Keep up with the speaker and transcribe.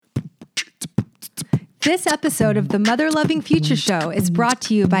This episode of the Mother Loving Future Show is brought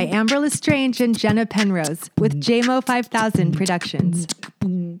to you by Amber Lestrange and Jenna Penrose with JMO 5000 Productions.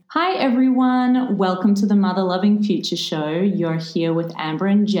 Hi, everyone. Welcome to the Mother Loving Future Show. You're here with Amber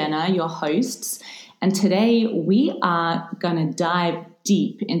and Jenna, your hosts. And today we are going to dive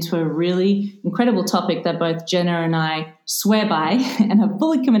deep into a really incredible topic that both Jenna and I swear by and are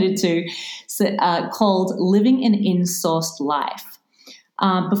fully committed to, called living an in-sourced life.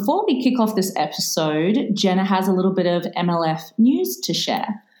 Before we kick off this episode, Jenna has a little bit of MLF news to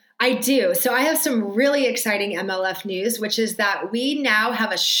share. I do. So I have some really exciting MLF news, which is that we now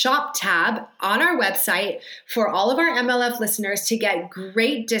have a shop tab on our website for all of our MLF listeners to get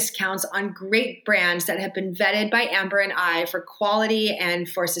great discounts on great brands that have been vetted by Amber and I for quality and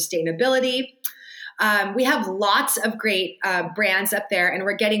for sustainability. We have lots of great brands up there, and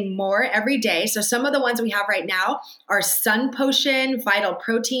we're getting more every day. So some of the ones we have right now are Sun Potion, Vital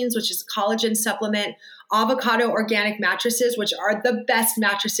Proteins, which is a collagen supplement, Avocado Organic mattresses, which are the best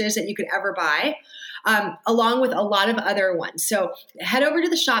mattresses that you could ever buy, along with a lot of other ones. So head over to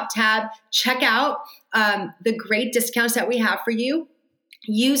the shop tab, check out the great discounts that we have for you.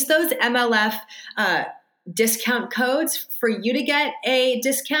 Use those MLF discount codes for you to get a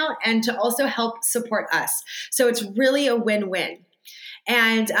discount and to also help support us. So it's really a win-win.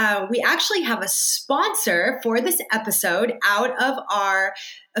 And we actually have a sponsor for this episode out of our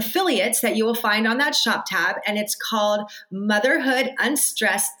affiliates that you will find on that shop tab, and it's called Motherhood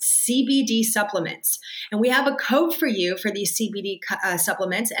Unstressed CBD Supplements. And we have a code for you for these CBD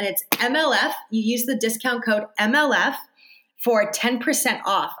supplements, and it's MLF. You use the discount code MLF for 10%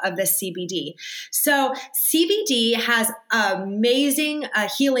 off of the CBD. So CBD has amazing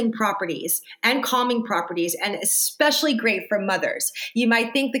healing properties and calming properties, and especially great for mothers. You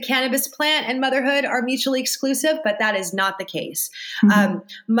might think the cannabis plant and motherhood are mutually exclusive, but that is not the case. Mm-hmm.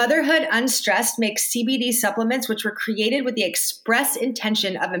 Motherhood Unstressed makes CBD supplements, which were created with the express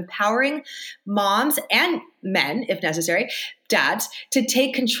intention of empowering moms and men, if necessary, dads, to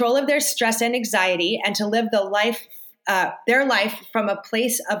take control of their stress and anxiety and to live their life from a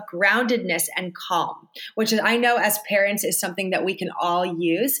place of groundedness and calm, which is, I know as parents is something that we can all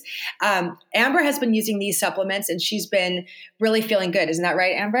use. Amber has been using these supplements and she's been really feeling good. Isn't that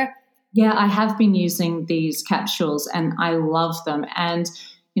right, Amber? Yeah, I have been using these capsules and I love them. And,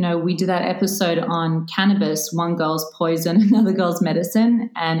 you know, we did that episode on cannabis, one girl's poison, another girl's medicine.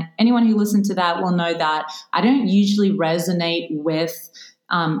 And anyone who listened to that will know that I don't usually resonate with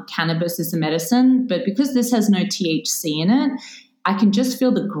cannabis as a medicine, but because this has no THC in it, I can just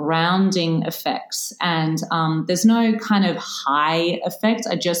feel the grounding effects, and there's no kind of high effect.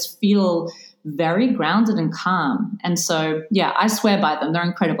 I just feel very grounded and calm. And so, yeah, I swear by them. They're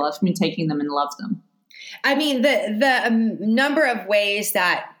incredible. I've been taking them and love them. I mean, the number of ways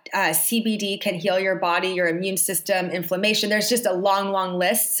that CBD can heal your body, your immune system, inflammation, there's just a long, long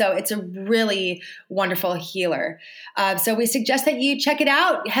list. So it's a really wonderful healer. So we suggest that you check it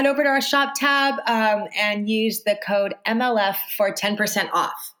out. Head over to our shop tab and use the code MLF for 10%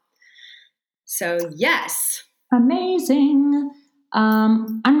 off. So yes. Amazing.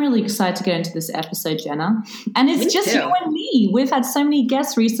 I'm really excited to get into this episode, Jenna. And it's just you and me. We've had so many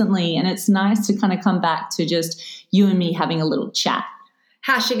guests recently, and it's nice to kind of come back to just you and me having a little chat.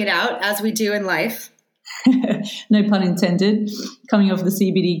 Hashing it out as we do in life. No pun intended. Coming off the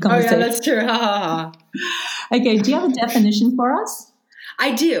CBD conversation. Oh, yeah, that's true. Ha, ha, ha. Okay, do you have a definition for us?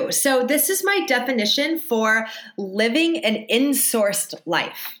 I do. So this is my definition for living an in-sourced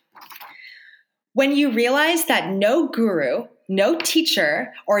life. When you realize that no guru, no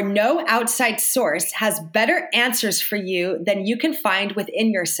teacher, or no outside source has better answers for you than you can find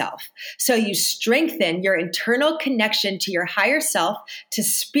within yourself. So you strengthen your internal connection to your higher self, to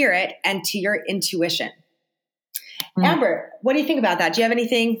spirit, and to your intuition. Amber, what do you think about that? Do you have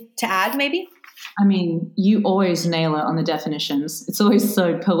anything to add maybe? I mean, you always nail it on the definitions. It's always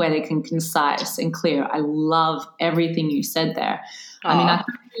so poetic and concise and clear. I love everything you said there. I mean, I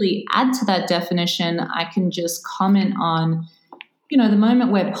can't really add to that definition. I can just comment on, you know, the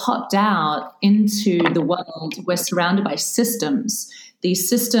moment we're popped out into the world, we're surrounded by systems. These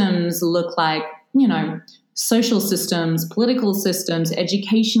systems look like, you know, social systems, political systems,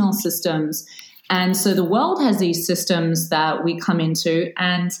 educational systems. And so the world has these systems that we come into,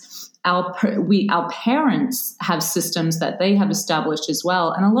 and our parents have systems that they have established as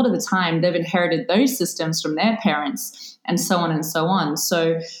well. And a lot of the time they've inherited those systems from their parents and so on and so on.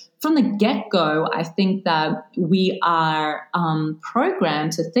 So from the get-go, I think that we are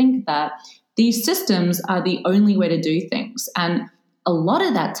programmed to think that these systems are the only way to do things. And a lot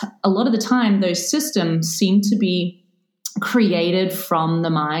of the time, those systems seem to be created from the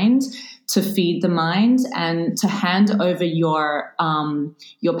mind to feed the mind and to hand over your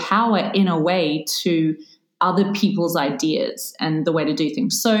power in a way to other people's ideas and the way to do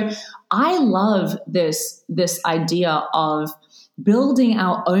things. So I love this idea of building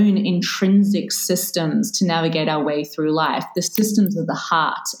our own intrinsic systems to navigate our way through life, the systems of the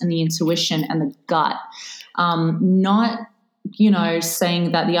heart and the intuition and the gut, not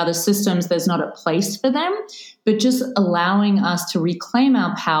saying that the other systems, there's not a place for them, but just allowing us to reclaim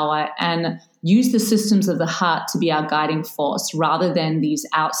our power and use the systems of the heart to be our guiding force rather than these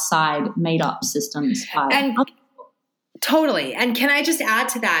outside made up systems. Totally. And can I just add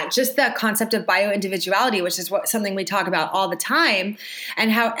to that, just the concept of bioindividuality, which is something we talk about all the time,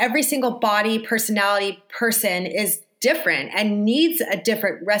 and how every single body, personality, person is different and needs a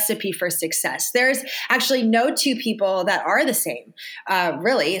different recipe for success. There's actually no two people that are the same,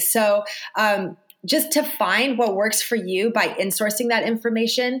 really. So just to find what works for you by insourcing that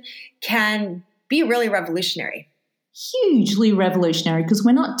information can be really revolutionary. Hugely revolutionary, because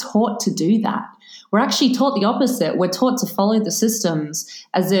we're not taught to do that. We're actually taught the opposite. We're taught to follow the systems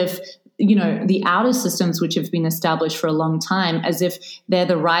as if, the outer systems which have been established for a long time, as if they're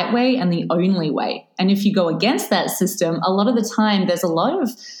the right way and the only way. And if you go against that system, a lot of the time there's a lot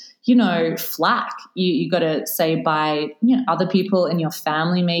of, flack you got to say by, other people in your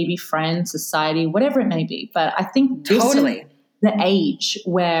family, maybe friends, society, whatever it may be. But I think this is the age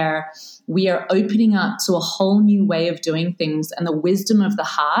where we are opening up to a whole new way of doing things, and the wisdom of the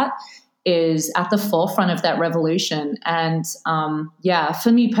heart is at the forefront of that revolution. And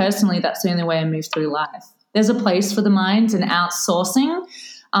for me personally, that's the only way I move through life. There's a place for the mind and outsourcing,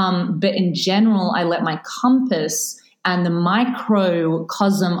 but in general, I let my compass and the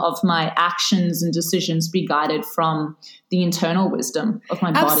microcosm of my actions and decisions be guided from the internal wisdom of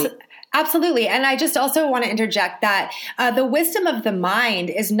my body. Absolutely. And I just also want to interject that the wisdom of the mind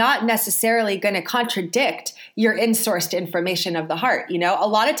is not necessarily going to contradict your insourced information of the heart. A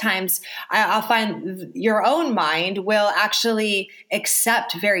lot of times I'll find your own mind will actually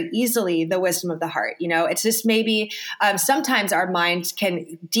accept very easily the wisdom of the heart. It's just maybe sometimes our mind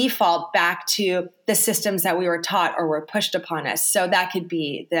can default back to the systems that we were taught or were pushed upon us. So that could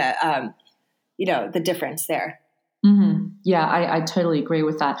be the difference there. Mm-hmm. Yeah, I totally agree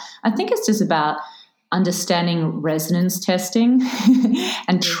with that. I think it's just about understanding resonance testing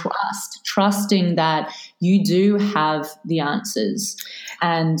and trusting that you do have the answers.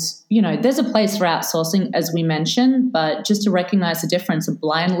 And, there's a place for outsourcing, as we mentioned, but just to recognize the difference of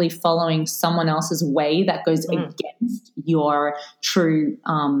blindly following someone else's way that goes against your true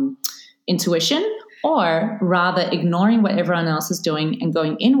intuition, or rather ignoring what everyone else is doing and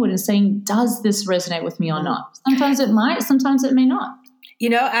going inward and saying, does this resonate with me or not? Sometimes it might, sometimes it may not.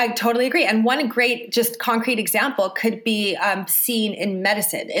 I totally agree. And one great, just concrete example could be seen in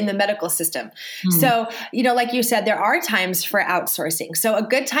medicine, in the medical system. So, like you said, there are times for outsourcing. So a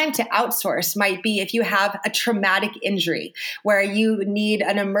good time to outsource might be if you have a traumatic injury where you need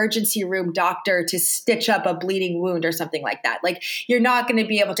an emergency room doctor to stitch up a bleeding wound or something like that. Like, you're not going to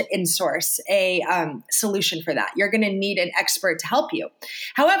be able to insource a solution for that. You're going to need an expert to help you.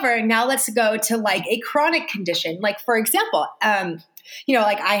 However, now let's go to like a chronic condition. Like, for example,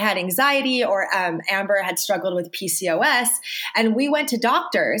 like I had anxiety, or Amber had struggled with PCOS, and we went to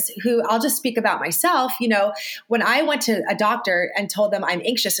doctors who, I'll just speak about myself. When I went to a doctor and told them I'm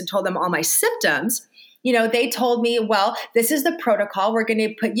anxious and told them all my symptoms, they told me, well, this is the protocol. We're going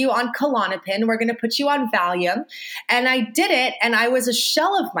to put you on Klonopin. We're going to put you on Valium. And I did it, and I was a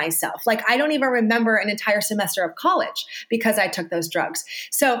shell of myself. Like, I don't even remember an entire semester of college because I took those drugs.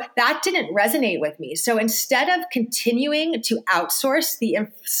 So that didn't resonate with me. So instead of continuing to outsource the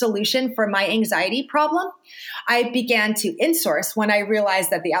solution for my anxiety problem, I began to insource when I realized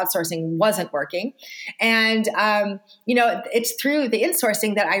that the outsourcing wasn't working. And, it's through the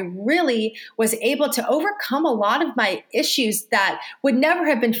insourcing that I really was able to overcome a lot of my issues that would never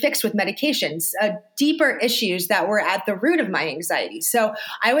have been fixed with medications, deeper issues that were at the root of my anxiety. So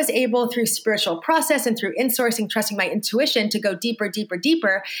I was able, through spiritual process and through insourcing, trusting my intuition, to go deeper, deeper,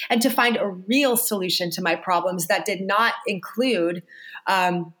 deeper, and to find a real solution to my problems that did not include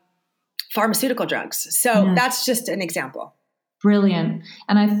pharmaceutical drugs. So that's just an example. Brilliant.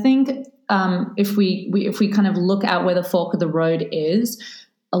 And I think if we kind of look at where the fork of the road is,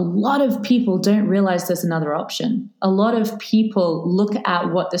 a lot of people don't realize there's another option. A lot of people look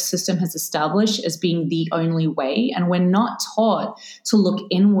at what the system has established as being the only way, and we're not taught to look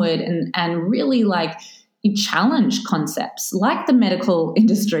inward and really challenge concepts like the medical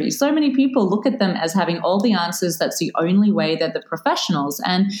industry. So many people look at them as having all the answers. That's the only way. They're the professionals.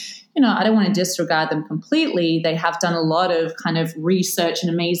 And, I don't want to disregard them completely. They have done a lot of kind of research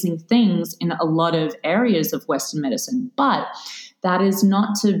and amazing things in a lot of areas of Western medicine. But that is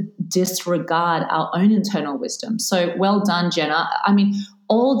not to disregard our own internal wisdom. So well done, Jenna. I mean,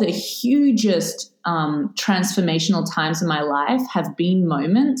 all the hugest transformational times in my life have been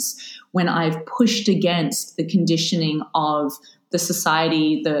moments when I've pushed against the conditioning of the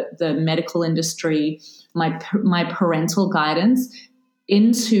society, the medical industry, my parental guidance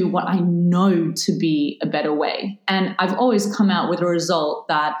into what I know to be a better way. And I've always come out with a result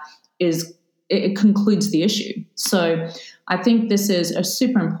that it concludes the issue. So I think this is a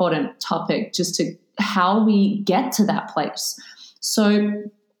super important topic, just to how we get to that place. So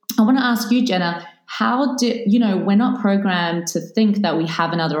I want to ask you, Jenna, we're not programmed to think that we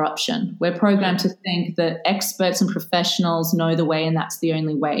have another option. We're programmed to think that experts and professionals know the way and that's the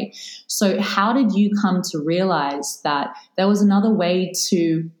only way. So how did you come to realize that there was another way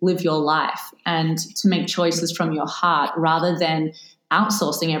to live your life and to make choices from your heart rather than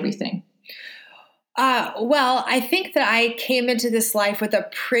outsourcing everything? Well, I think that I came into this life with a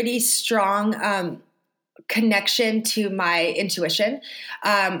pretty strong connection to my intuition.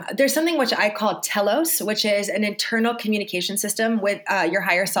 There's something which I call telos, which is an internal communication system with your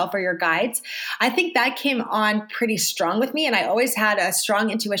higher self or your guides. I think that came on pretty strong with me, and I always had a strong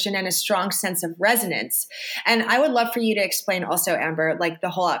intuition and a strong sense of resonance. And I would love for you to explain also, Amber, like the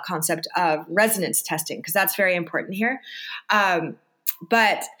whole concept of resonance testing, because that's very important here.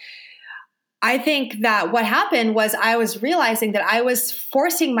 But I think that what happened was I was realizing that I was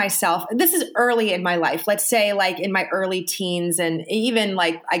forcing myself, and this is early in my life, let's say like in my early teens and even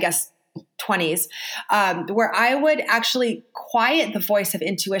like, I guess, 20s, where I would actually quiet the voice of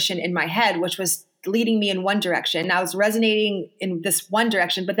intuition in my head, which was leading me in one direction. I was resonating in this one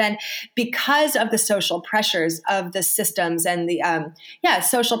direction, but then because of the social pressures of the systems and the,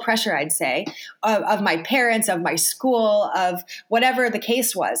 social pressure, I'd say, of my parents, of my school, of whatever the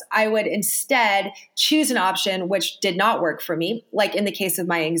case was, I would instead choose an option which did not work for me. Like in the case of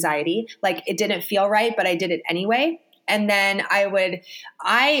my anxiety, like it didn't feel right, but I did it anyway. And then I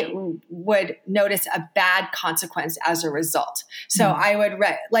would notice a bad consequence as a result. So I would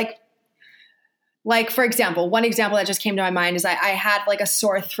like, for example, one example that just came to my mind is I had like a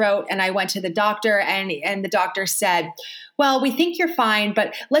sore throat and I went to the doctor and the doctor said, well, we think you're fine,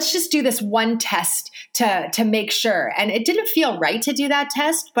 but let's just do this one test to make sure. And it didn't feel right to do that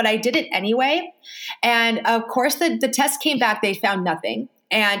test, but I did it anyway. And of course, the test came back, they found nothing.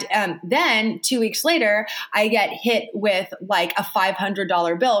 And then 2 weeks later, I get hit with like a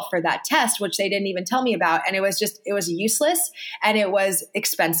 $500 bill for that test, which they didn't even tell me about. And it was useless and it was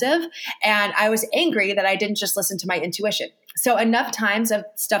expensive. And I was angry that I didn't just listen to my intuition. So enough times of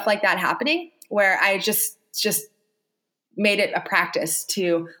stuff like that happening where I just made it a practice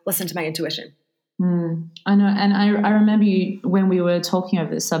to listen to my intuition. I know. And I remember you, when we were talking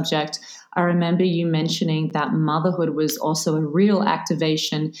over the subject, I remember you mentioning that motherhood was also a real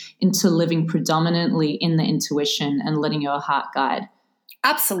activation into living predominantly in the intuition and letting your heart guide.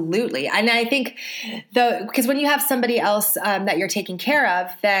 Absolutely. And I think because when you have somebody else that you're taking care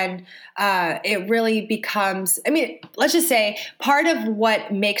of, then it really becomes, let's just say part of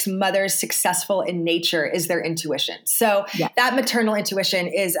what makes mothers successful in nature is their intuition. So that maternal intuition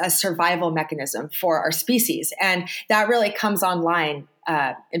is a survival mechanism for our species. And that really comes online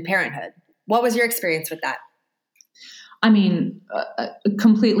in parenthood. What was your experience with that?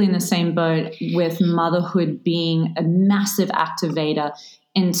 Completely in the same boat with motherhood being a massive activator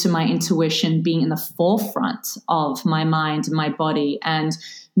into my intuition, being in the forefront of my mind and my body, and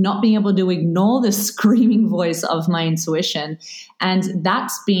not being able to ignore the screaming voice of my intuition. And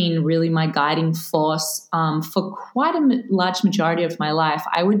that's been really my guiding force for quite a large majority of my life.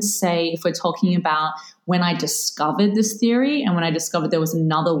 I would say, if we're talking about when I discovered this theory and when I discovered there was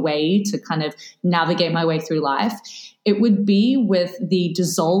another way to kind of navigate my way through life, it would be with the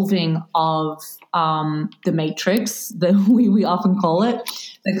dissolving of the matrix, we often call it,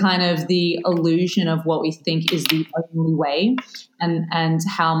 the kind of the illusion of what we think is the only way, and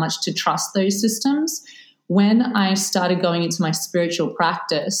how much to trust those systems. When I started going into my spiritual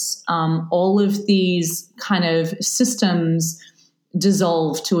practice, all of these kind of systems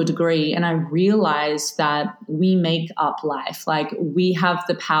dissolve to a degree, and I realized that we make up life. Like, we have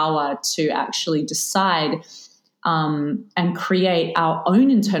the power to actually decide and create our own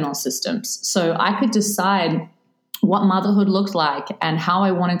internal systems. So I could decide what motherhood looked like and how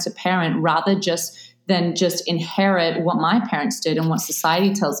I wanted to parent rather just than just inherit what my parents did and what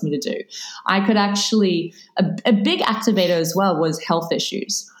society tells me to do. I could actually, a big activator as well was health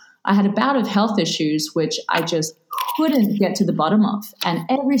issues. I had a bout of health issues, which I just couldn't get to the bottom of. And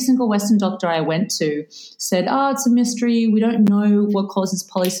every single Western doctor I went to said, oh, it's a mystery. We don't know what causes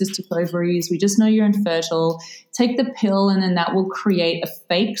polycystic ovaries. We just know you're infertile. Take the pill, and then that will create a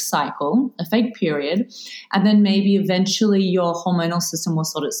fake cycle, a fake period. And then maybe eventually your hormonal system will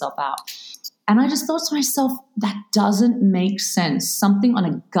sort itself out. And I just thought to myself, that doesn't make sense. Something on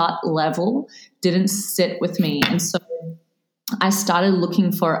a gut level didn't sit with me. And so I started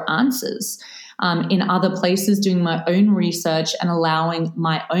looking for answers in other places, doing my own research and allowing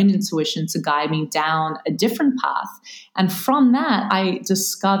my own intuition to guide me down a different path. And from that, I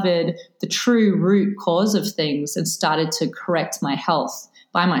discovered the true root cause of things and started to correct my health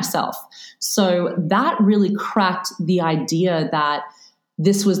by myself. So that really cracked the idea that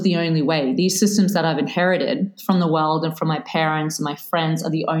this was the only way. These systems that I've inherited from the world and from my parents and my friends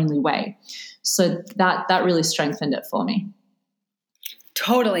are the only way. So that really strengthened it for me.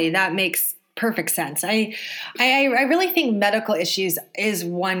 Totally. That makes perfect sense. I really think medical issues is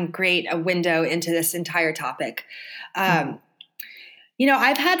one great window into this entire topic. I've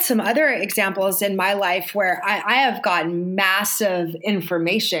had some other examples in my life where I have gotten massive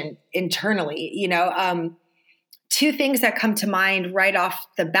information internally. Two things that come to mind right off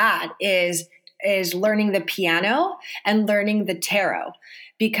the bat is learning the piano and learning the tarot,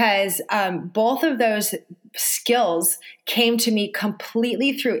 because both of those skills came to me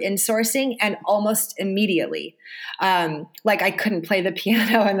completely through insourcing and almost immediately. Like I couldn't play the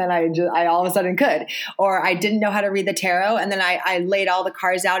piano and then I all of a sudden could, or I didn't know how to read the tarot. And then I laid all the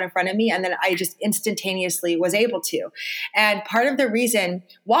cards out in front of me and then I just instantaneously was able to. And part of the reason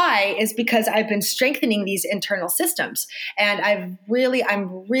why is because I've been strengthening these internal systems. And I'm really,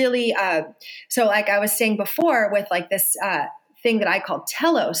 so like I was saying before with like this thing that I call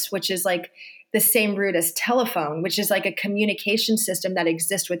telos, which is like the same root as telephone, which is like a communication system that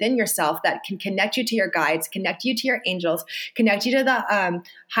exists within yourself that can connect you to your guides, connect you to your angels, connect you to the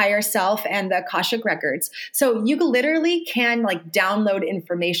higher self and the Akashic records. So you literally can like download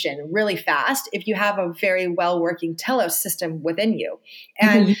information really fast if you have a very well working telos system within you.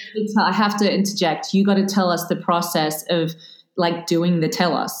 And I have to interject. You got to tell us the process of like doing the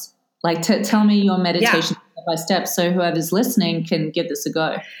telos. Like tell me your meditation step by step so whoever's listening can give this a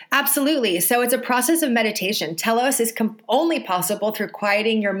go. Absolutely. So it's a process of meditation. Telos is only possible through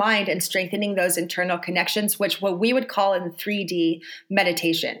quieting your mind and strengthening those internal connections, which what we would call in 3D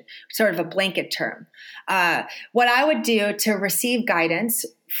meditation, sort of a blanket term. What I would do to receive guidance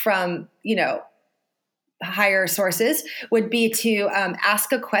from, higher sources would be to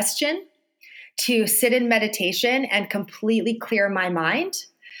ask a question, to sit in meditation and completely clear my mind.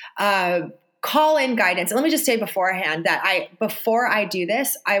 Call in guidance. And let me just say beforehand that before I do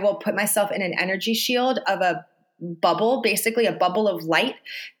this, I will put myself in an energy shield of a bubble, basically a bubble of light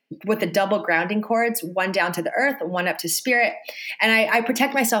with the double grounding cords, one down to the earth, one up to spirit. And I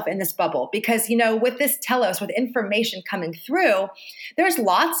protect myself in this bubble because, with this telos, with information coming through, there's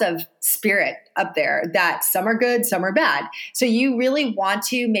lots of spirit up there that some are good, some are bad. So you really want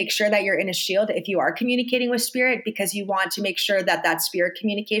to make sure that you're in a shield if you are communicating with spirit, because you want to make sure that that spirit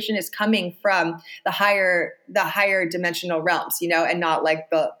communication is coming from the higher dimensional realms, and not like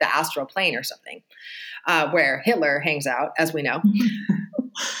the astral plane or something, where Hitler hangs out, as we know.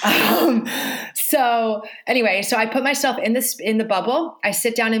 So I put myself in the bubble. I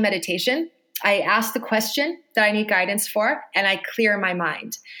sit down in meditation. I ask the question that I need guidance for, and I clear my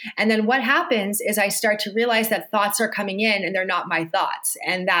mind. And then what happens is I start to realize that thoughts are coming in and they're not my thoughts.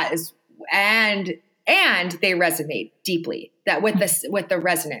 And and they resonate deeply with the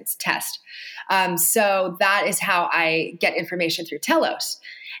resonance test. So that is how I get information through telos.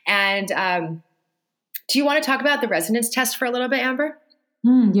 And, do you want to talk about the resonance test for a little bit, Amber?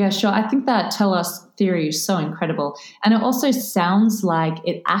 Yeah, sure. I think that telos theory is so incredible. And it also sounds like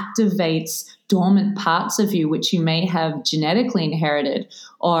it activates dormant parts of you, which you may have genetically inherited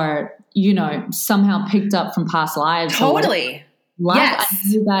or, somehow picked up from past lives. Totally. Yes. I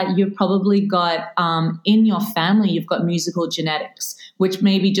knew that you've probably got, in your family, you've got musical genetics, which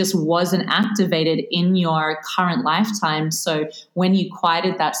maybe just wasn't activated in your current lifetime. So when you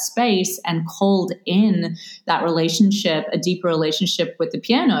quieted that space and called in that relationship, a deeper relationship with the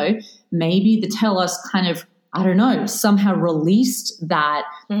piano, maybe the telos kind of, somehow released that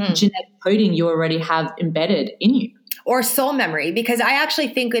genetic coding you already have embedded in you. Or soul memory, because I actually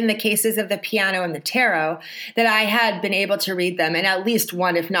think in the cases of the piano and the tarot that I had been able to read them in at least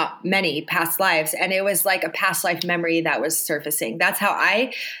one, if not many, past lives. And it was like a past life memory that was surfacing. That's how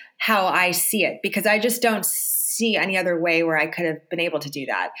I how I see it, because I just don't see any other way where I could have been able to do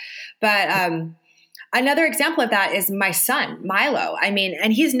that. But another example of that is my son, Milo. I mean,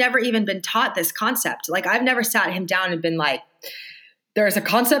 and he's never even been taught this concept. Like, I've never sat him down and been like, there's a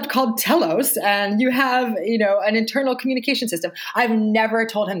concept called telos and you have, an internal communication system. I've never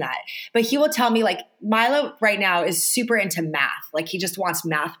told him that, but he will tell me, like, Milo right now is super into math. Like, he just wants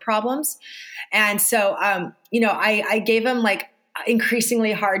math problems. And so, I gave him like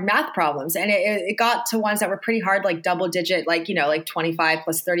increasingly hard math problems, and it got to ones that were pretty hard, like double digit, like, like 25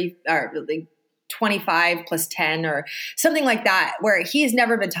 plus 30 or like 25 plus 10 or something like that, where he's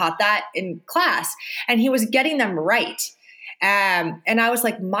never been taught that in class, and he was getting them right. And I was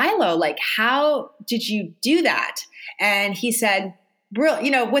like, Milo, like, how did you do that? And he said,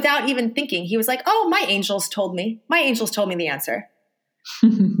 without even thinking, he was like, oh, my angels told me the answer.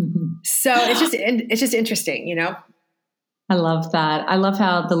 So it's just interesting, I love that. I love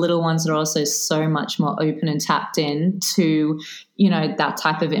how the little ones are also so much more open and tapped in to, that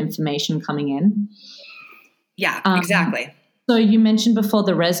type of information coming in. Yeah, exactly. So you mentioned before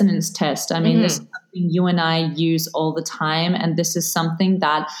the resonance test. I mean, this is something you and I use all the time, and this is something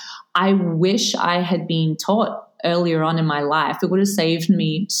that I wish I had been taught earlier on in my life. It would have saved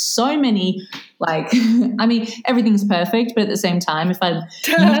me so many, I mean, everything's perfect, but at the same time, if I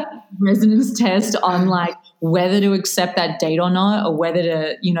used a resonance test on like whether to accept that date or not, or whether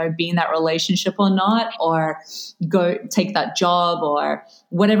to, be in that relationship or not, or go take that job or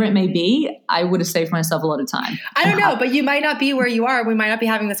whatever it may be, I would have saved myself a lot of time. I don't know, but you might not be where you are. We might not be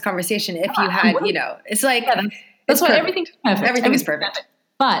having this conversation if you had, it's like, that's why everything's perfect. Everything is perfect.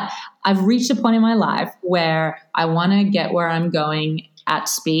 But I've reached a point in my life where I want to get where I'm going at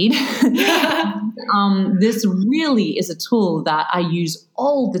speed. This really is a tool that I use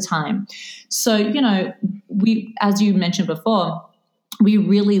all the time. So, we, as you mentioned before, we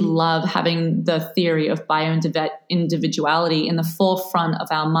really love having the theory of bio-individuality in the forefront of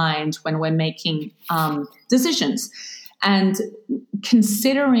our mind when we're making decisions. And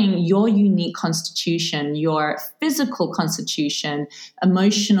considering your unique constitution, your physical constitution,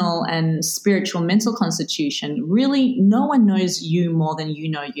 emotional and spiritual mental constitution, really no one knows you more than you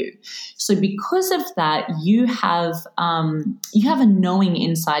know you. So because of that, you have a knowing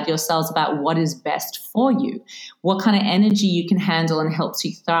inside yourselves about what is best for you, what kind of energy you can handle and helps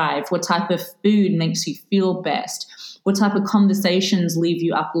you thrive, what type of food makes you feel best, what type of conversations leave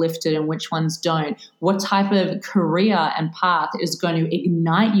you uplifted and which ones don't, what type of career and path is going to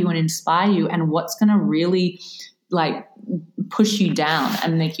ignite you and inspire you, and what's going to really like push you down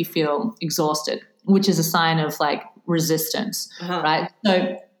and make you feel exhausted, which is a sign of like resistance, right?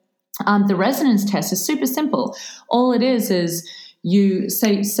 So the resonance test is super simple. All it is you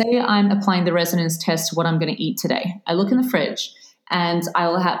say I'm applying the resonance test to what I'm going to eat today. I look in the fridge and I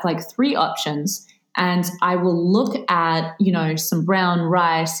will have like 3 options. And I will look at, some brown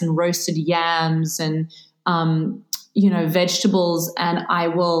rice and roasted yams and, vegetables. And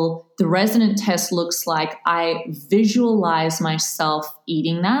the resonant test looks like I visualize myself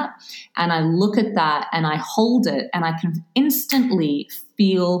eating that. And I look at that and I hold it and I can instantly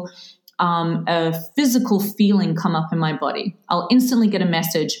feel a physical feeling come up in my body. I'll instantly get a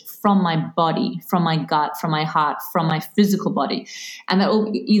message from my body, from my gut, from my heart, from my physical body. And that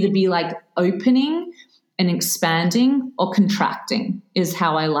will either be like opening and expanding or contracting is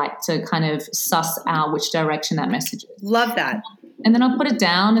how I like to kind of suss out which direction that message is. Love that. And then I'll put it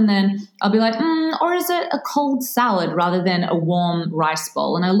down and then I'll be like, or is it a cold salad rather than a warm rice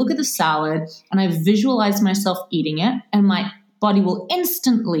bowl? And I look at the salad and I visualize myself eating it, and my body will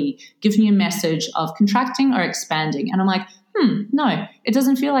instantly give me a message of contracting or expanding. And I'm like, no, it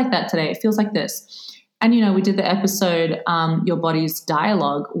doesn't feel like that today. It feels like this. And, we did the episode, Your Body's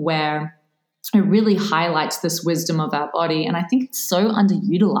Dialogue, where it really highlights this wisdom of our body. And I think it's so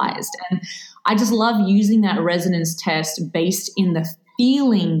underutilized. And I just love using that resonance test based in the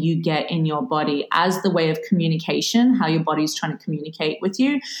feeling you get in your body as the way of communication, how your body's trying to communicate with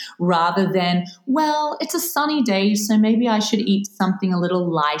you, rather than, well, it's a sunny day, so maybe I should eat something a little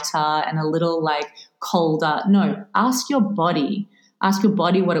lighter and a little like colder. No, ask your body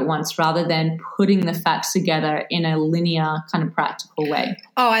what it wants, rather than putting the facts together in a linear kind of practical way.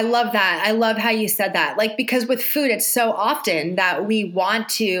 Oh, I love that. I love how you said that. Like, because with food, it's so often that we want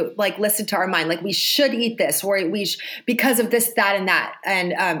to like listen to our mind. Like, we should eat this, or because of this, that, and that,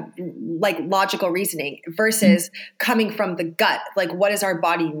 and like logical reasoning versus coming from the gut. Like, what does our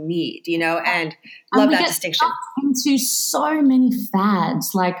body need, and Love we that get distinction. into so many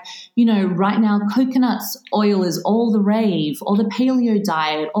fads. Like, right now, coconut oil is all the rave, or the paleo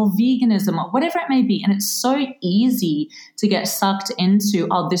diet, or veganism, or whatever it may be. And it's so easy to get sucked into,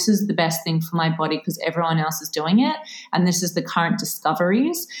 oh, this is the best thing for my body because everyone else is doing it. And this is the current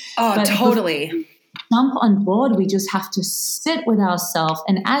discoveries. Oh, but totally. Jump on board, we just have to sit with ourselves.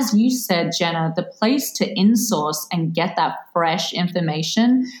 And as you said, Jenna, the place to insource and get that fresh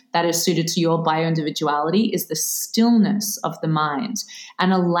information that is suited to your bio-individuality is the stillness of the mind,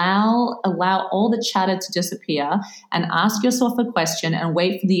 and allow all the chatter to disappear and ask yourself a question and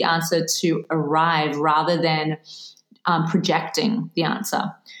wait for the answer to arrive rather than projecting the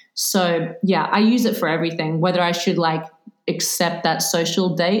answer. So yeah, I use it for everything, whether I should accept that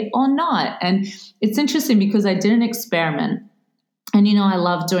social date or not. And it's interesting because I did an experiment, and I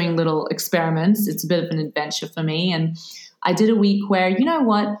love doing little experiments. It's a bit of an adventure for me. And I did a week where,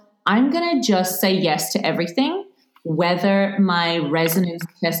 I'm going to just say yes to everything, whether my resonance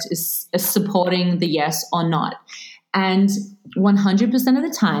test is supporting the yes or not. And 100% of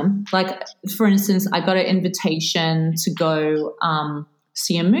the time, for instance, I got an invitation to go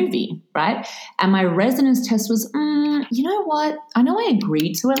see a movie, right? And my resonance test was, you know what? I know I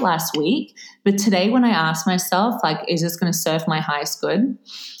agreed to it last week, but today when I asked myself, is this going to serve my highest good?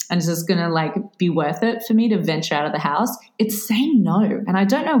 And is this going to be worth it for me to venture out of the house? It's saying no. And I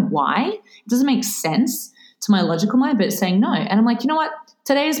don't know why. It doesn't make sense to my logical mind, but it's saying no. And I'm like, you know what?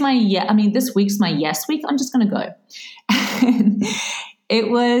 Today is this week's my yes week. I'm just going to go. And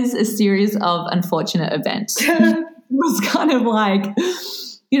it was a series of unfortunate events. It was kind of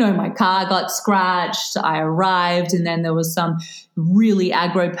my car got scratched, I arrived, and then there was some really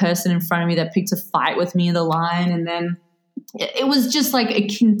aggro person in front of me that picked a fight with me in the line. And then it was just a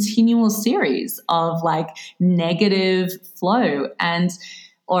continual series of negative flow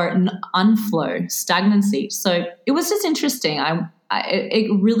or unflow, stagnancy. So it was just interesting. It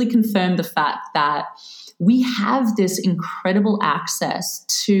really confirmed the fact that we have this incredible access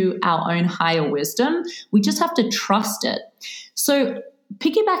to our own higher wisdom. We just have to trust it. So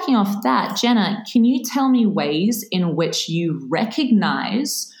piggybacking off that, Jenna, can you tell me ways in which you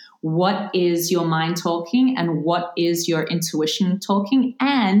recognize what is your mind talking and what is your intuition talking,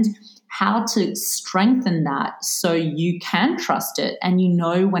 and how to strengthen that so you can trust it and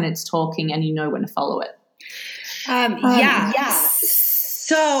when it's talking and when to follow it? Yeah.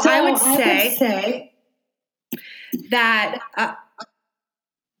 So I would say that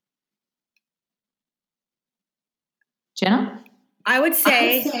Jenna? I would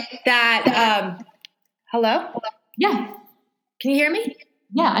say that hello? Yeah. Can you hear me?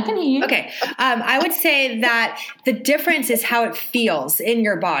 Yeah, I can hear you. Okay. I would say that the difference is how it feels in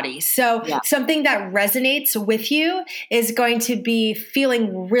your body. So something that resonates with you is going to be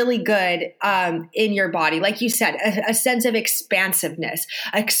feeling really good in your body. Like you said, a sense of expansiveness,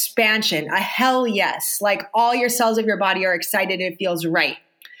 expansion, a hell yes. All your cells of your body are excited. It feels right.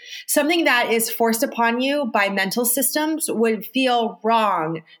 Something that is forced upon you by mental systems would feel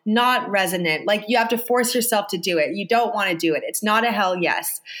wrong, not resonant. You have to force yourself to do it. You don't want to do it. It's not a hell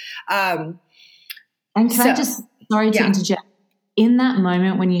yes. And I just, sorry to interject, in that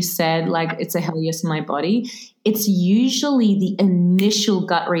moment when you said it's a hell yes in my body, it's usually the initial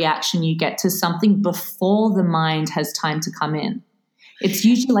gut reaction you get to something before the mind has time to come in. It's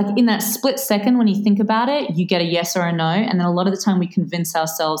usually in that split second when you think about it, you get a yes or a no. And then a lot of the time we convince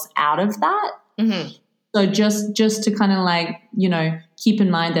ourselves out of that. Mm-hmm. So just to kind of keep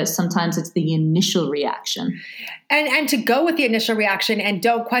in mind that sometimes it's the initial reaction. And to go with the initial reaction and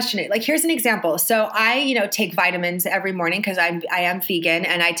don't question it. Here's an example. So I, take vitamins every morning because I am vegan,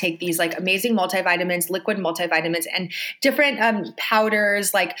 and I take these amazing multivitamins, liquid multivitamins, and different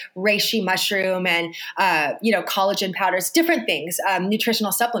powders like reishi mushroom and, collagen powders, different things,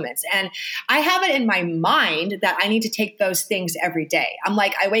 nutritional supplements. And I have it in my mind that I need to take those things every day. I'm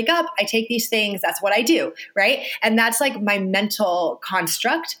I wake up, I take these things. That's what I do. Right. And that's my mental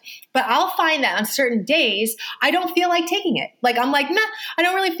construct. But I'll find that on certain days, I don't feel like taking it. I'm nah, I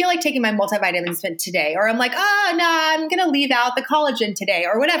don't really feel like taking my multivitamins today. Or I'm I'm going to leave out the collagen today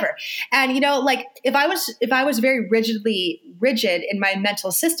or whatever. And, if I was very rigid in my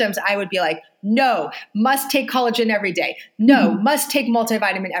mental systems, I would be no, must take collagen every day. No, must take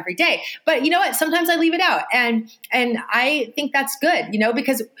multivitamin every day. But you know what? Sometimes I leave it out. And I think that's good,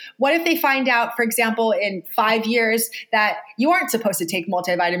 because what if they find out, for example, in 5 years that you aren't supposed to take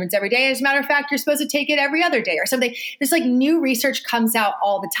multivitamins every day. As a matter of fact, you're supposed to take it every other day or something. There's new research comes out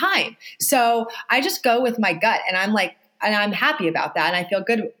all the time. So I just go with my gut, and I'm happy about that. And I feel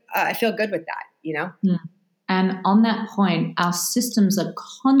good. I feel good with that, Mm. And on that point, our systems are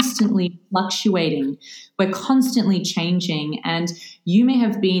constantly fluctuating. We're constantly changing. And you may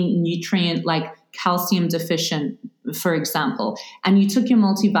have been nutrient like calcium deficient, for example, and you took your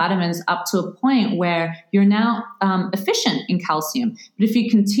multivitamins up to a point where you're now efficient in calcium. But if you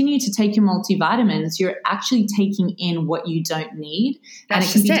continue to take your multivitamins, you're actually taking in what you don't need.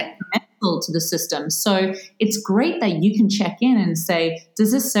 That's and it can be it. to the system. So it's great that you can check in and say,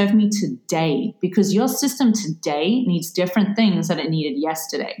 does this serve me today? Because your system today needs different things that it needed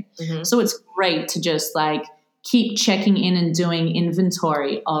yesterday. Mm-hmm. So it's great to just like keep checking in and doing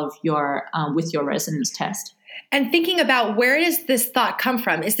inventory of your with your resonance test. And thinking about, where does this thought come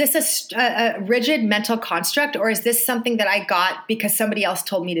from? Is this a rigid mental construct, or is this something that I got because somebody else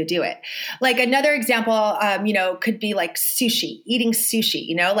told me to do it? Like another example, could be like sushi, eating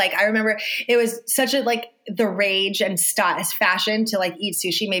sushi, like I remember it was such a like the rage and fashion to like eat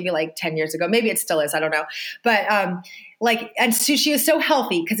sushi maybe like 10 years ago. Maybe it still is. I don't know. But and sushi is so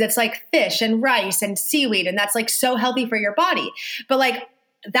healthy because it's like fish and rice and seaweed. And that's like so healthy for your body. But like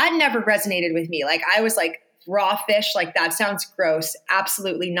that never resonated with me. Like I was like, raw fish, like that sounds gross.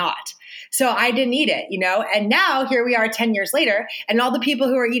 Absolutely not. So I didn't eat it, and now here we are 10 years later, and all the people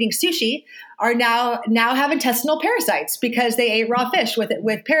who are eating sushi are now have intestinal parasites because they ate raw fish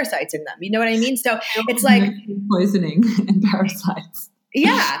with parasites in them. You know what I mean? So it's like poisoning and parasites.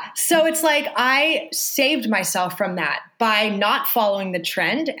 Yeah. So it's like I saved myself from that by not following the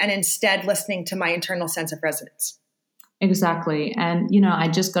trend and instead listening to my internal sense of resonance. Exactly. And, I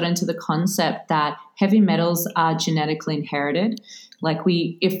just got into the concept that heavy metals are genetically inherited. Like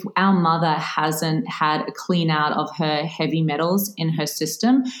if our mother hasn't had a clean out of her heavy metals in her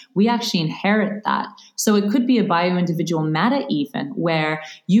system, we actually inherit that. So it could be a bioindividual matter even, where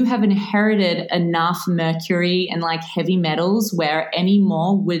you have inherited enough mercury and like heavy metals where any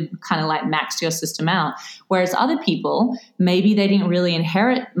more would kind of like max your system out. Whereas other people, maybe they didn't really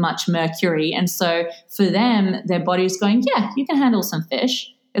inherit much mercury. And so for them, their body's going, yeah, you can handle some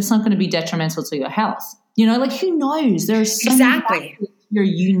fish. It's not going to be detrimental to your health. Like who knows? There are so many your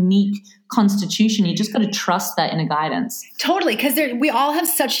unique constitution. You just got to trust that inner guidance. Totally, because we all have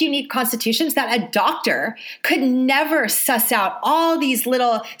such unique constitutions that a doctor could never suss out all these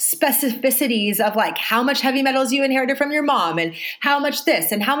little specificities of like how much heavy metals you inherited from your mom and how much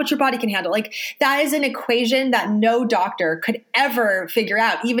this and how much your body can handle. Like that is an equation that no doctor could ever figure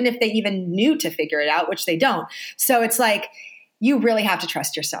out, even if they even knew to figure it out, which they don't. So it's like you really have to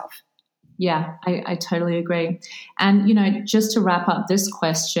trust yourself. Yeah, I totally agree. And, just to wrap up this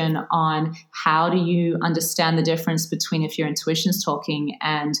question on how do you understand the difference between if your intuition's talking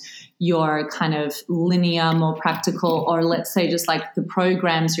and your kind of linear, more practical, or let's say just like the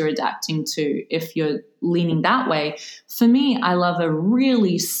programs you're adapting to, if you're leaning that way. For me, I love a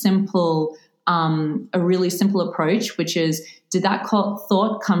really simple approach, which is, did that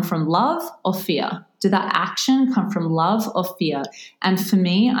thought come from love or fear? Did that action come from love or fear? And for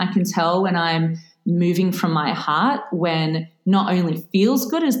me, I can tell when I'm moving from my heart, when not only feels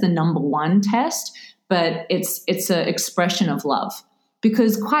good is the number one test, but it's an expression of love.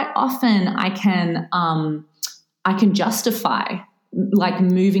 Because quite often I can justify like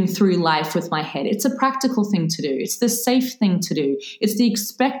moving through life with my head. It's a practical thing to do. It's the safe thing to do. It's the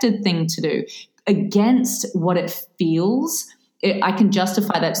expected thing to do against what it feels. I can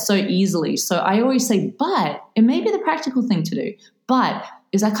justify that so easily. So I always say, but it may be the practical thing to do, but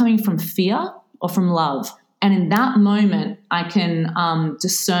is that coming from fear or from love? And in that moment, I can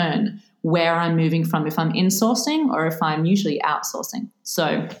discern where I'm moving from, if I'm insourcing or if I'm usually outsourcing.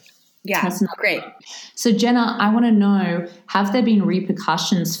 So yeah, that's great. So Jenna, I want to know, have there been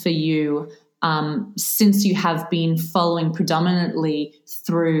repercussions for you since you have been following predominantly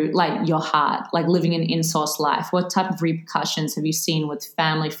through like your heart, like living an in-source life? What type of repercussions have you seen with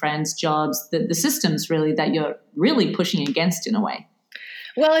family, friends, jobs, the systems really that you're really pushing against in a way?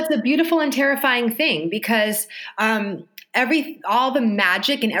 Well, it's a beautiful and terrifying thing because all the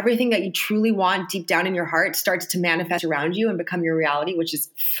magic and everything that you truly want deep down in your heart starts to manifest around you and become your reality, which is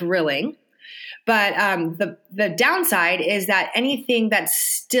thrilling. But the downside is that anything that's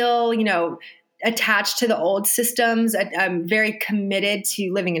still, attached to the old systems, very committed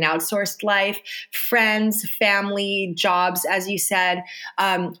to living an outsourced life, friends, family, jobs, as you said,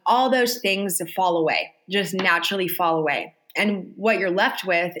 all those things fall away, just naturally fall away. And what you're left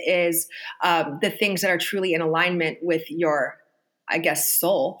with is the things that are truly in alignment with your, I guess,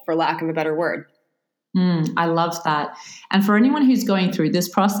 soul, for lack of a better word. I love that. And for anyone who's going through this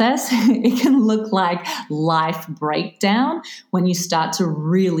process, it can look like life breakdown when you start to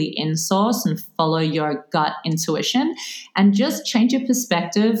really in-source and follow your gut intuition, and just change your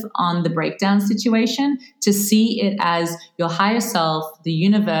perspective on the breakdown situation to see it as your higher self, the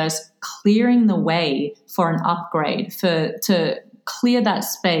universe, clearing the way for an upgrade, to clear that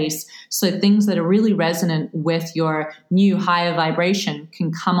space so things that are really resonant with your new higher vibration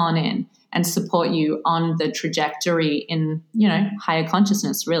can come on in and support you on the trajectory in, higher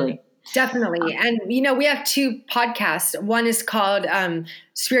consciousness, really. Definitely. And, we have two podcasts. One is called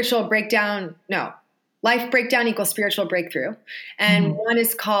Life Breakdown equals Spiritual Breakthrough. And one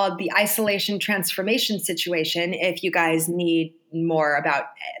is called The Isolation Transformation Situation, if you guys need more about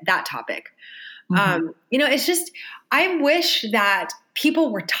that topic. It's just, I wish that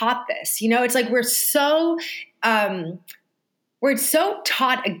people were taught this. It's like we're so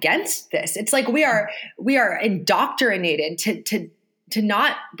taught against this. It's like we are indoctrinated to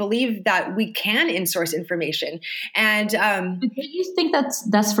not believe that we can in-source information. And don't you think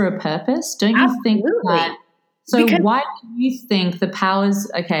that's for a purpose? Don't you absolutely. think that? So why do you think the powers?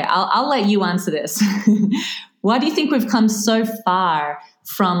 Okay, I'll let you answer this. Why do you think we've come so far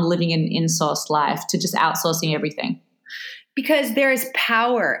from living an in-source life to just outsourcing everything? Because there's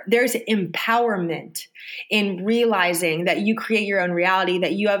power, there's empowerment in realizing that you create your own reality,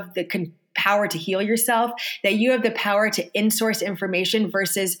 that you have the power to heal yourself, that you have the power to in-source information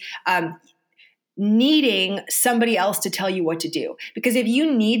versus needing somebody else to tell you what to do. Because if you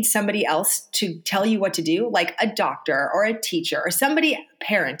need somebody else to tell you what to do, like a doctor or a teacher or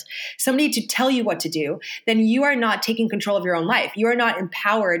parent, somebody to tell you what to do, then you are not taking control of your own life. You are not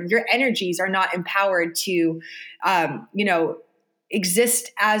empowered. Your energies are not empowered to,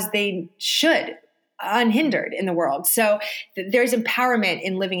 exist as they should, unhindered in the world. So there's empowerment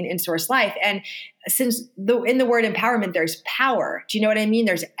in living an in-source life. And since in the word empowerment, there's power. Do you know what I mean?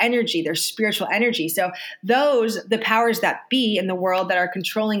 There's energy, there's spiritual energy. So the powers that be in the world that are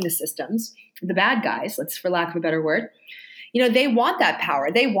controlling the systems, the bad guys, for lack of a better word, they want that power.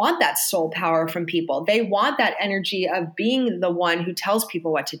 They want that soul power from people. They want that energy of being the one who tells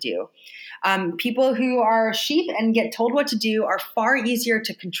people what to do. People who are sheep and get told what to do are far easier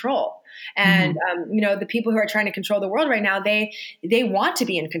to control. And, the people who are trying to control the world right now, they want to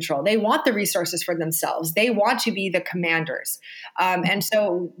be in control. They want the resources for themselves. They want to be the commanders. And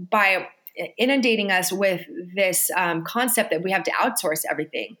so by inundating us with this concept that we have to outsource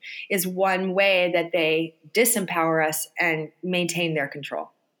everything is one way that they disempower us and maintain their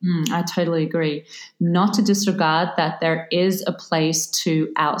control. I totally agree. Not to disregard that there is a place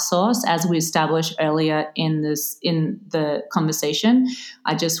to outsource, as we established earlier in the conversation.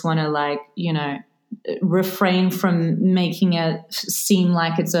 I just want to refrain from making it seem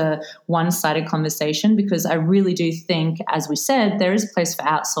like it's a one-sided conversation, because I really do think, as we said, there is a place for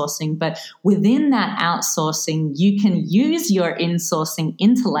outsourcing, but within that outsourcing, you can use your in-sourcing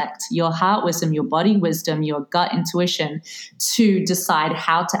intellect, your heart wisdom, your body wisdom, your gut intuition to decide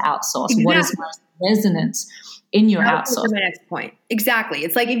how to outsource. Exactly. What is most resonant in your outsourcing. The next point. Exactly.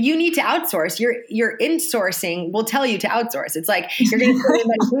 It's like if you need to outsource, your insourcing will tell you to outsource. It's like you're going to put in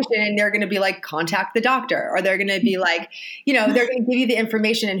medication and they're going to be like, contact the doctor, or they're going to be like, they're going to give you the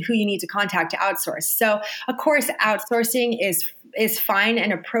information and who you need to contact to outsource. So of course, outsourcing is fine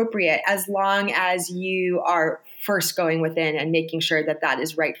and appropriate as long as you are first going within and making sure that that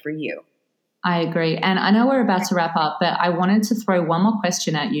is right for you. I agree. And I know we're about to wrap up, but I wanted to throw one more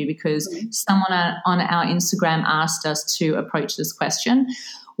question at you because someone on our Instagram asked us to approach this question.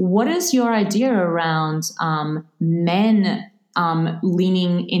 What is your idea around men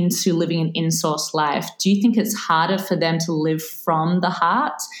leaning into living an in-source life? Do you think it's harder for them to live from the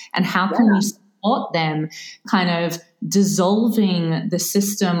heart? And how can you support them kind of dissolving the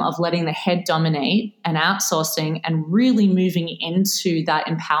system of letting the head dominate and outsourcing and really moving into that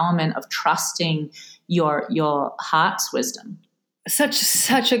empowerment of trusting your heart's wisdom?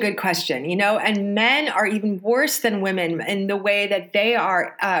 Such a good question, and men are even worse than women in the way that they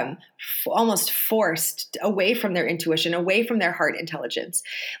are almost forced away from their intuition, away from their heart intelligence.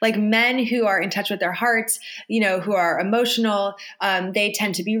 Like men who are in touch with their hearts, who are emotional, they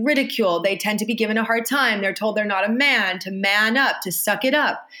tend to be ridiculed. They tend to be given a hard time. They're told they're not a man, to man up, to suck it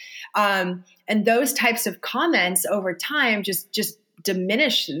up. And those types of comments over time just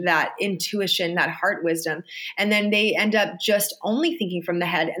diminish that intuition, that heart wisdom. And then they end up just only thinking from the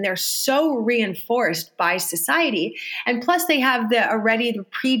head, and they're so reinforced by society. And plus they have the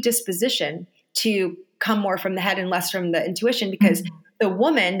predisposition to come more from the head and less from the intuition, because the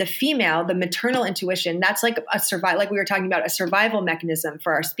woman, the female, the maternal intuition, that's like like we were talking about, a survival mechanism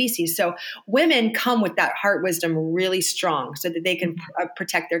for our species. So women come with that heart wisdom really strong so that they can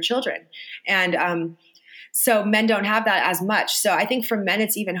protect their children. And, so men don't have that as much. So I think for men,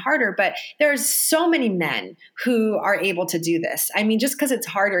 it's even harder, but there's so many men who are able to do this. I mean, just because it's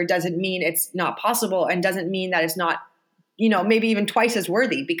harder doesn't mean it's not possible, and doesn't mean that it's not, maybe even twice as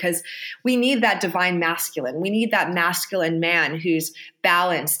worthy, because we need that divine masculine. We need that masculine man who's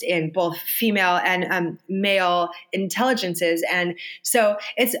balanced in both female and male intelligences. And so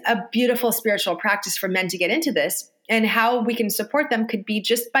it's a beautiful spiritual practice for men to get into this. And how we can support them could be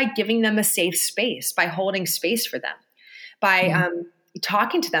just by giving them a safe space, by holding space for them, by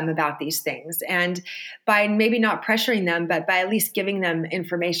talking to them about these things, and by maybe not pressuring them, but by at least giving them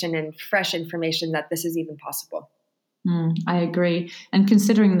information and fresh information that this is even possible. I agree. And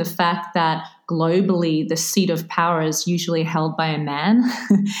considering the fact that globally the seat of power is usually held by a man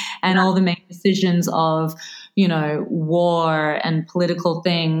and all the main decisions of, war and political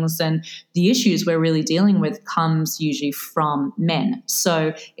things and the issues we're really dealing with comes usually from men.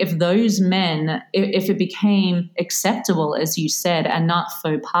 So if those men, if it became acceptable, as you said, and not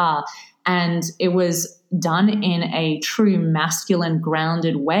faux pas, and it was done in a true masculine,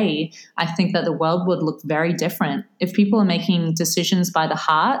 grounded way, I think that the world would look very different. If people are making decisions by the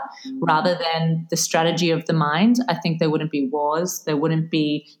heart rather than the strategy of the mind, I think there wouldn't be wars. There wouldn't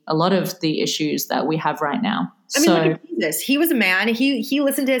be a lot of the issues that we have right now. Look at Jesus. He was a man. He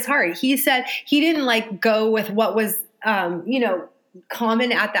listened to his heart. He said he didn't go with what was,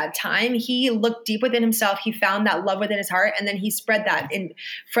 common at that time. He looked deep within himself. He found that love within his heart, and then he spread that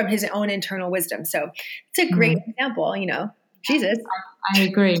from his own internal wisdom. So it's a great example, Jesus. I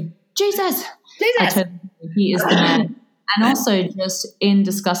agree. Jesus. He is the man. And also just in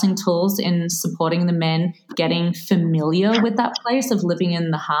discussing tools, in supporting the men, getting familiar with that place of living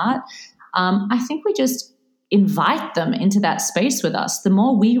in the heart, I think we just invite them into that space with us. The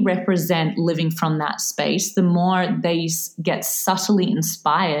more we represent living from that space, the more they get subtly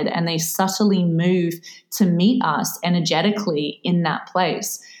inspired and they subtly move to meet us energetically in that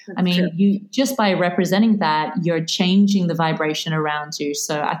place. You just by representing that, you're changing the vibration around you.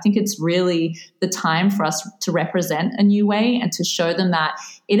 So I think it's really the time for us to represent a new way and to show them that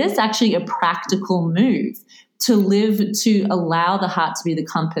it is actually a practical move to live, to allow the heart to be the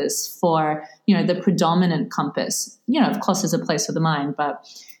compass for, the predominant compass. Of course, there's a place for the mind, but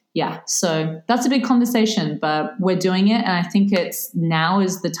yeah, so that's a big conversation, but we're doing it. And I think now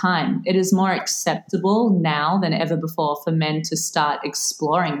is the time. It is more acceptable now than ever before for men to start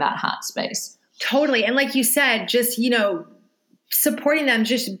exploring that heart space. Totally. And like you said, just, supporting them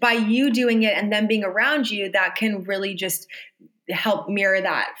just by you doing it and them being around you, that can really just help mirror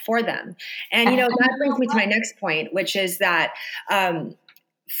that for them. And, that brings me to my next point, which is that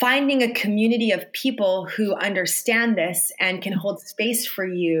finding a community of people who understand this and can hold space for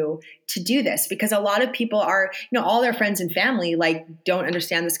you to do this. Because a lot of people are, all their friends and family, don't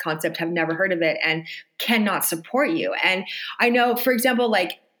understand this concept, have never heard of it, and cannot support you. And I know, for example,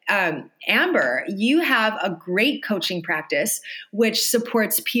 Amber, you have a great coaching practice which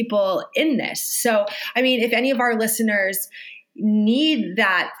supports people in this. So, if any of our listeners need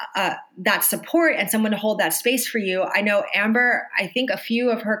that support and someone to hold that space for you, I know Amber, I think a few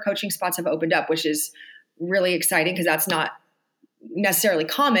of her coaching spots have opened up, which is really exciting because that's not necessarily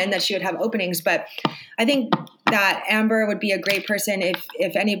common that she would have openings. But I think that Amber would be a great person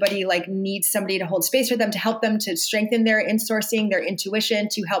if anybody needs somebody to hold space for them, to help them to strengthen their insourcing, their intuition,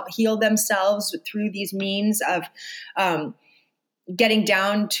 to help heal themselves through these means of getting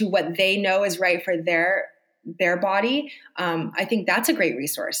down to what they know is right for their body. I think that's a great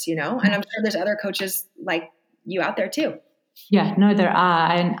resource, and I'm sure there's other coaches like you out there too. Yeah, no, there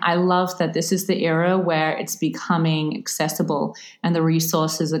are. And I love that this is the era where it's becoming accessible and the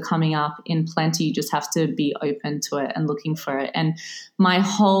resources are coming up in plenty. You just have to be open to it and looking for it. And my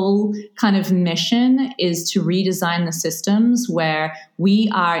whole kind of mission is to redesign the systems where we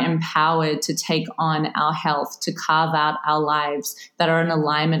are empowered to take on our health, to carve out our lives that are in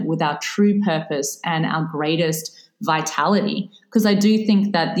alignment with our true purpose and our greatest vitality. Because I do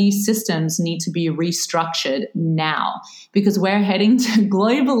think that these systems need to be restructured now, because we're heading to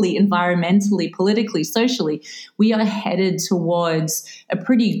globally, environmentally, politically, socially, we are headed towards a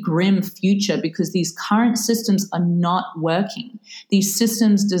pretty grim future because these current systems are not working. These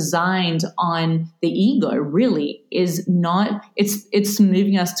systems designed on the ego really is not, it's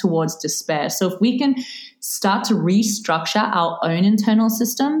moving us towards despair. So if we can start to restructure our own internal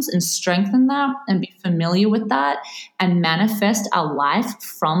systems and strengthen that and be familiar with that and manifest manifest our life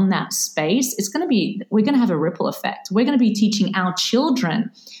from that space, we're going to have a ripple effect. We're going to be teaching our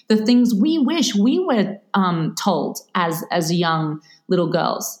children the things we wish we were told as young little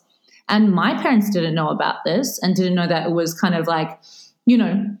girls. And my parents didn't know about this and didn't know that it was kind of like,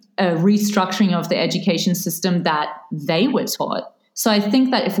 a restructuring of the education system that they were taught. So I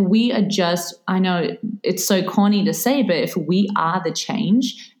think that if we adjust, I know it's so corny to say, but if we are the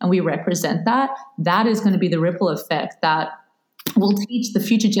change and we represent that, that is going to be the ripple effect that will teach the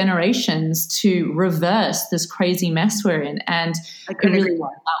future generations to reverse this crazy mess we're in. And it really will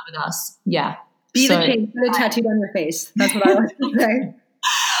start with us. Yeah. Be the change, put it tattooed on your face. That's what I want to say.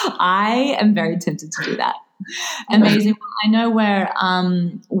 I am very tempted to do that. Amazing. Well, I know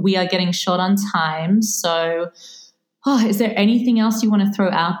we are getting short on time. So is there anything else you want to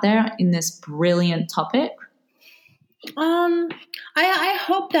throw out there in this brilliant topic? I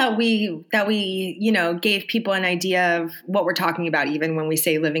hope that we gave people an idea of what we're talking about, even when we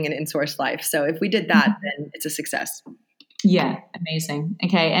say living an in-source life. So if we did that, then it's a success. Yeah, amazing.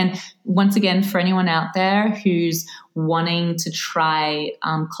 Okay. And once again, for anyone out there who's wanting to try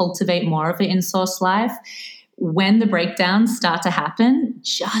cultivate more of an in-source life, when the breakdowns start to happen,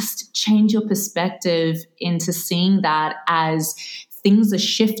 just change your perspective into seeing that as things are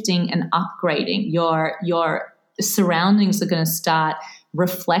shifting and upgrading. Your surroundings are going to start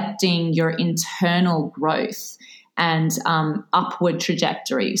reflecting your internal growth and upward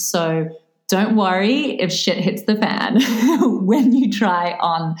trajectory. So don't worry if shit hits the fan when you try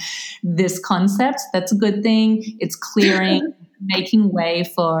on this concept. That's a good thing. It's clearing, making way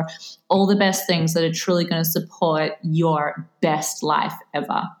for all the best things that are truly going to support your best life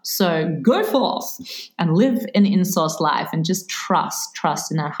ever. So go forth and live an in-source life and just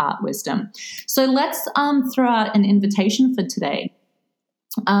trust in that heart wisdom. So let's throw out an invitation for today.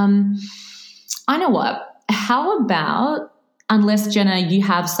 I know what. How about, unless, Jenna, you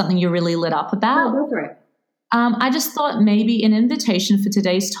have something you're really lit up about? No, go for it. I just thought maybe an invitation for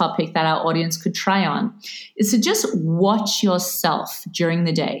today's topic that our audience could try on is to just watch yourself during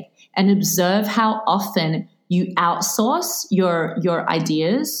the day and observe how often you outsource your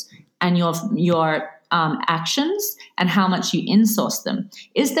ideas and your actions and how much you insource them.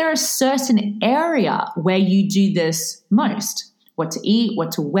 Is there a certain area where you do this most? What to eat,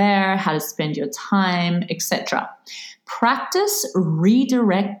 what to wear, how to spend your time, etc. Practice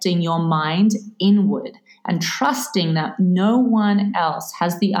redirecting your mind inward and trusting that no one else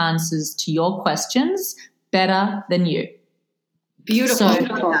has the answers to your questions better than you. Beautiful.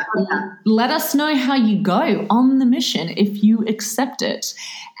 So let us know how you go on the mission if you accept it.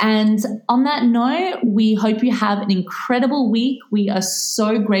 And on that note, we hope you have an incredible week. We are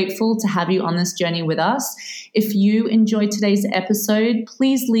so grateful to have you on this journey with us. If you enjoyed today's episode,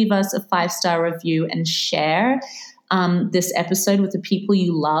 please leave us a 5-star review and share this episode with the people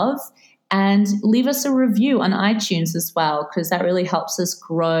you love. And leave us a review on iTunes as well, because that really helps us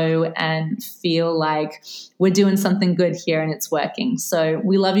grow and feel like we're doing something good here and it's working. So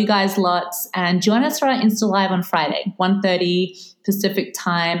we love you guys lots. And join us for our Insta Live on Friday, 1:30 Pacific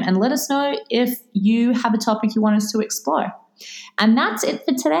time. And let us know if you have a topic you want us to explore. And that's it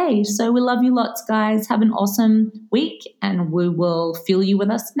for today. So we love you lots, guys. Have an awesome week. And we will feel you with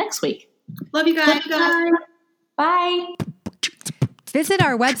us next week. Love you guys. Bye. Visit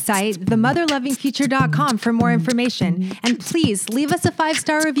our website, themotherlovingfuture.com, for more information. And please leave us a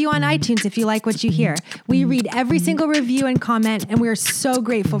 5-star review on iTunes if you like what you hear. We read every single review and comment, and we are so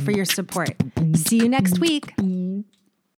grateful for your support. See you next week.